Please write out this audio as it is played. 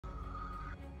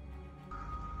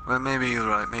Well, maybe you're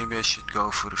right. Maybe I should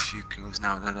go for a few kills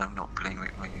now that I'm not playing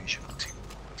with my usual team.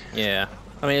 Yeah.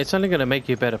 I mean, it's only gonna make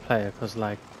you a better player, because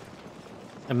like,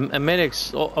 a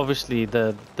medic's obviously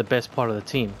the best part of the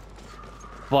team,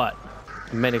 but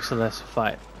a medic's a lesser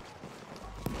fight.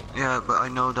 Yeah, but I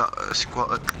know that a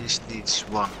squad at least needs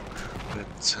one,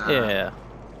 but Yeah.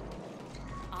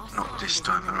 not this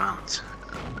time around.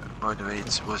 By the way,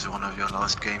 it was one of your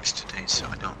last games today, so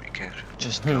I don't really care.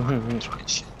 Just go and try and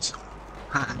shoot someone.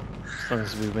 As long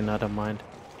as we win, I don't mind.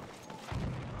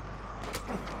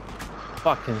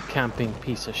 Fucking camping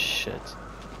piece of shit.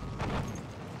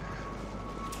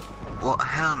 What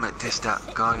helmet is that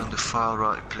guy on the far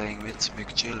right playing with,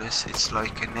 McGillis? It's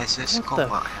like an SS What the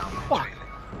combat helmet, fuck? really.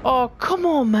 Oh, come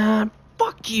on, man.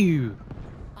 Fuck you.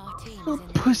 Our team is Little in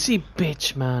the pussy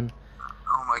bitch, man.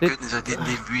 Oh my goodness, I didn't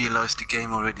even realize the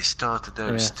game already started.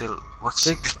 I was still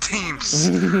watching the teams.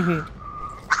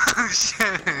 Oh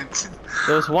shit.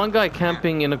 There was one guy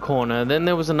camping in a corner, then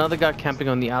there was another guy camping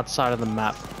on the outside of the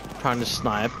map, trying to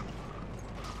snipe.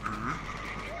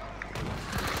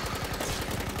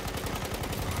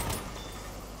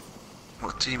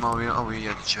 What team are we? Oh, we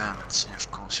are the Germans. Yeah, of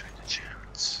course we're the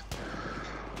Germans.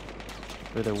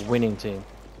 We're the winning team.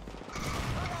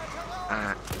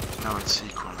 No, it's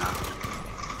equal now. our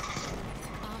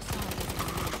side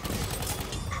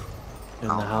In Oh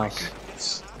the my house.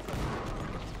 goodness.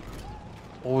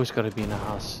 Always gotta be in the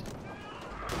house.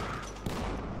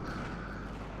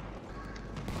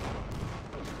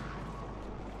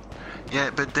 Yeah,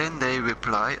 but then they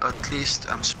reply, at least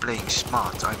I'm playing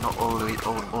smart. I'm not only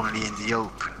in the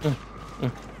open.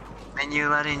 When you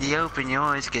are in the open, you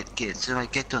always get killed. So I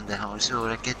get on the house or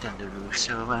I get on the roof,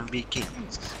 so I'm be killed.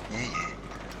 Yeah, yeah.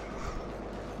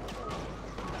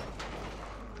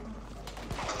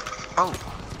 Oh,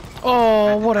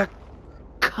 Oh, what a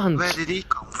cunt. where did he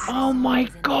come from? Oh my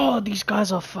god, these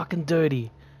guys are fucking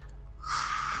dirty.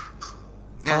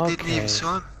 Yeah, I didn't okay. even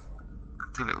saw him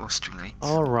until it was too late.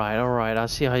 Alright, I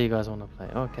see how you guys want to play.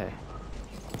 Okay.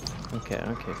 Okay,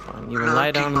 fine. You can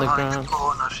lie down on the Behind ground.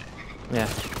 corner. Yeah.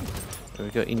 There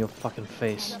we go, in your fucking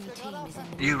face. enemy team is in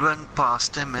the You run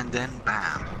past them and then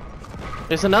bam.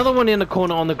 There's another one in the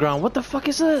corner on the ground. What the fuck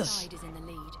is this? side is in the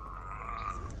lead.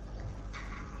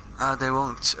 They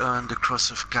won't earn the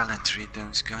Cross of Gallantry,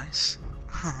 those guys.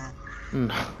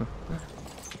 No.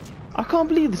 I can't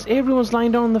believe this. Everyone's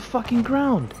lying down on the fucking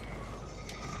ground.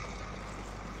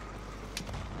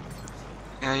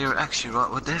 Yeah, you're actually right.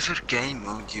 Whatever game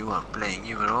mode you are playing,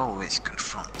 you are always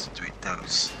confronted with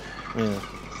those Yeah.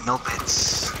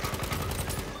 knobheads.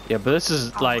 Yeah, but this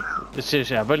is like,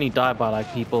 seriously, I've only died by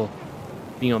like people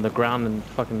being on the ground and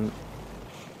fucking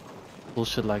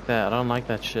bullshit like that. I don't like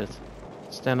that shit.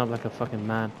 Stand up like a fucking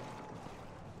man.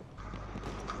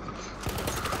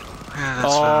 Yeah, that's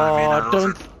what I mean. Oh, I I love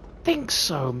don't it. think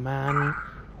so, man.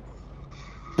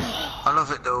 I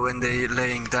love it though when they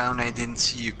laying down, I didn't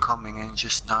see you coming and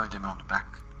just knife them on the back.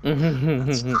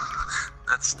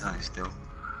 That's nice though.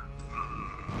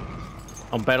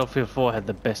 On Battlefield 4 had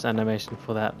the best animation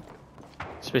for that.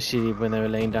 Especially when they were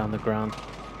laying down the ground.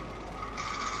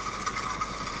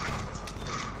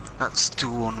 That's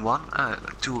 2-on-1.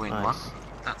 2-in-1. Nice.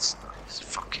 That's nice.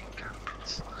 Fucking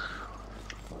campers.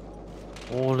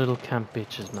 All little camp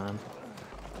bitches, man.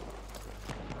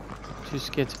 Too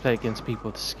scared to play against people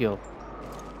with skill.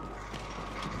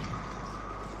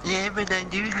 Yeah, but I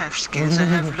do have skills. I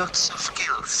have lots of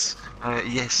skills.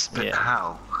 Yes, but Yeah.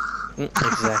 how?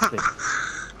 Exactly.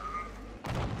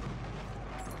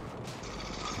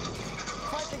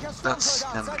 That's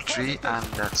number 3, and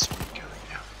that's me going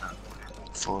down.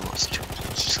 4 was too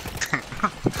much.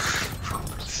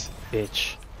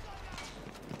 Bitch.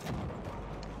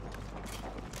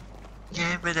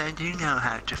 Yeah, but I do know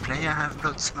how to play. I have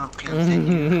lots more skills than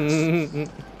you.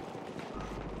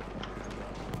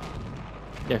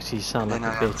 You actually sound like Then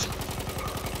a I bitch.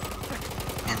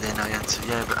 And then I answer,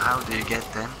 yeah, but how do you get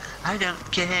them? I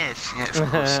don't care. Yeah,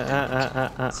 of course.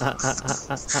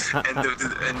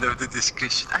 End of the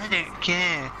discussion. I don't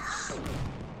care.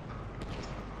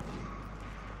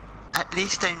 At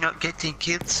least I'm not getting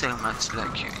killed so much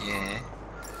like you, yeah.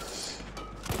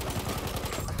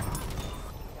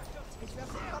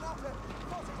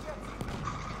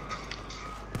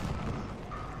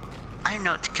 I'm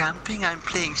not camping, I'm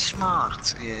playing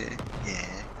smart. Yeah,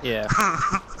 yeah. Yeah.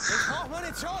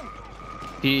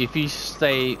 If you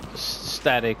stay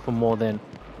static for more than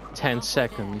 10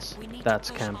 seconds, that's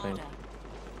camping.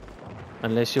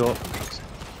 Unless you're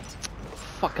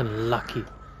fucking lucky.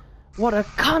 What a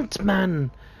cunt,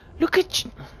 man! Look at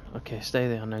you! Okay, stay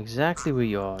there. I know exactly where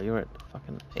you are. You're at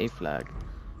fucking A flag.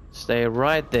 Stay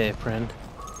right there, friend.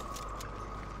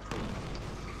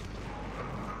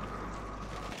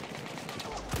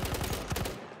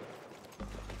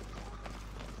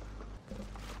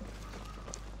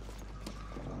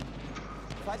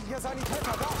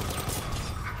 Sanitäter da!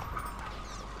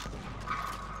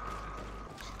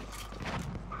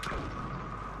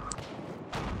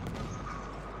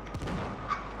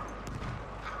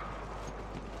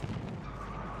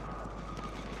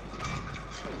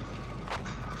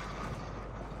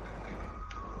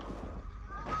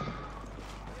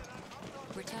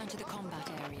 Return to the combat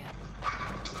area.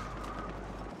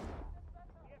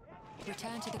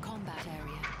 Return to the combat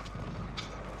area.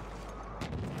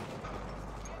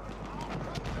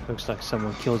 Looks like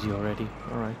someone killed you already.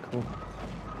 Alright, cool.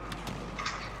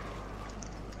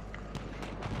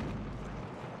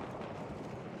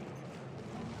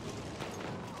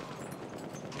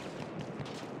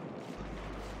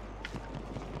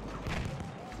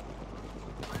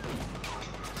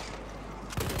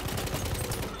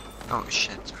 Oh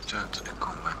shit, return to the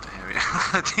combat area.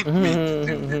 I didn't mean to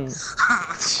do that.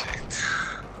 Oh shit.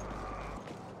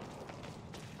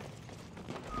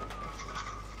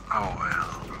 Oh well.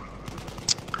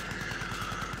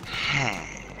 Hey.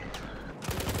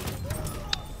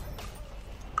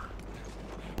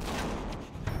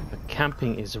 The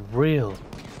camping is real.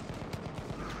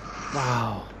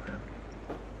 Wow.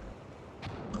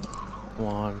 Come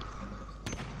on.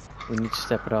 We need to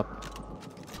step it up.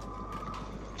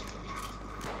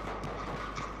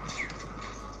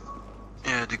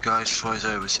 Yeah, the guy's voice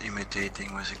I was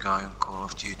imitating was a guy on Call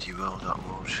of Duty World at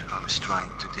War. I was trying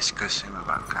to discuss him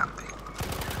about camping.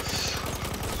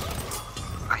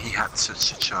 He had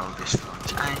such a childish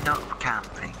voice. I'm not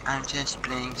camping, I'm just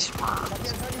playing smart.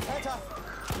 Hier Sanitäter!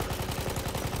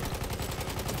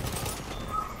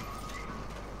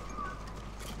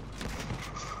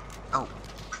 Oh.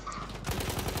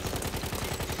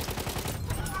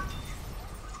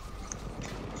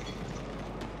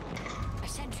 A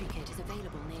sentry kit is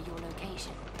available near your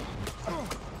location.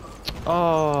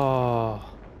 Oh.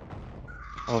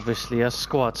 Obviously a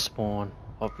squad spawn.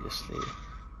 Obviously.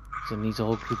 So it needs a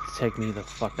whole group to take me the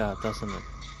fuck out, doesn't it?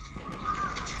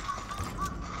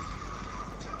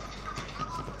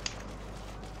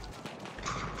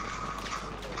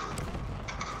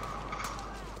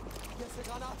 Hier ist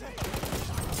eine Granate!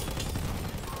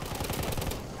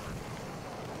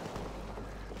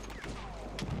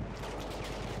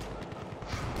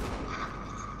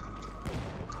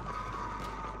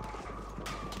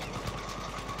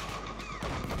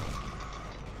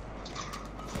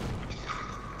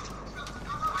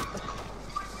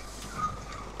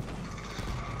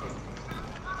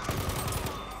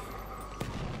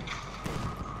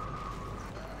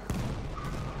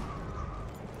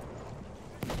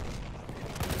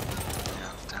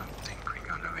 I don't think we're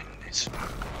gonna win this one.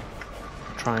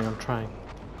 I'm trying.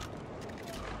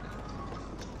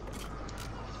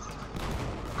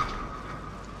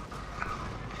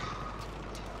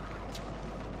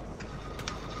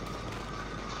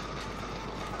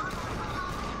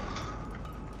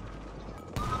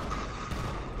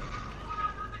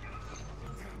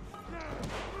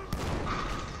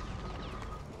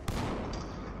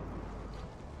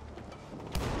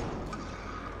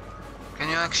 Can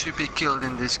you actually be killed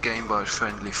in this game by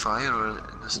friendly fire, or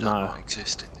does that No. not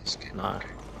exist in this game? No. Okay.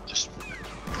 Just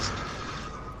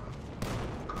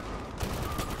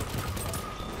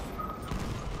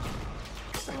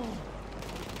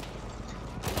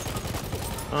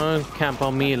Don't camp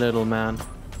on me, little man.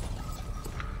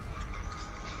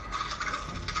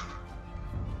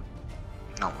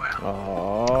 no well.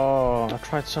 Oh, I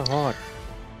tried so hard.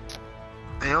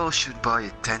 They all should buy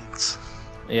a tent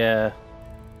Yeah.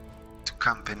 to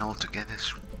camp in all together.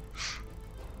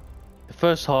 The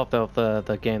first half of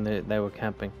the game they were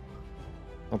camping.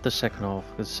 Not the second half.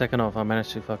 Because the second half I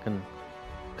managed to fucking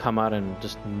come out and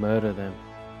just murder them.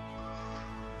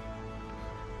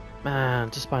 Man,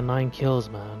 just by 9 kills,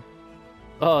 man.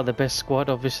 Oh, the best squad,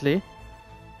 obviously.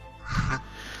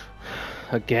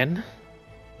 Again.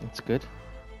 That's good.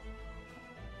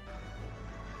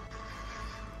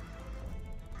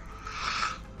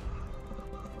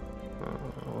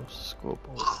 What's the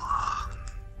scoreboard?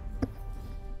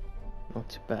 Not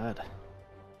too bad.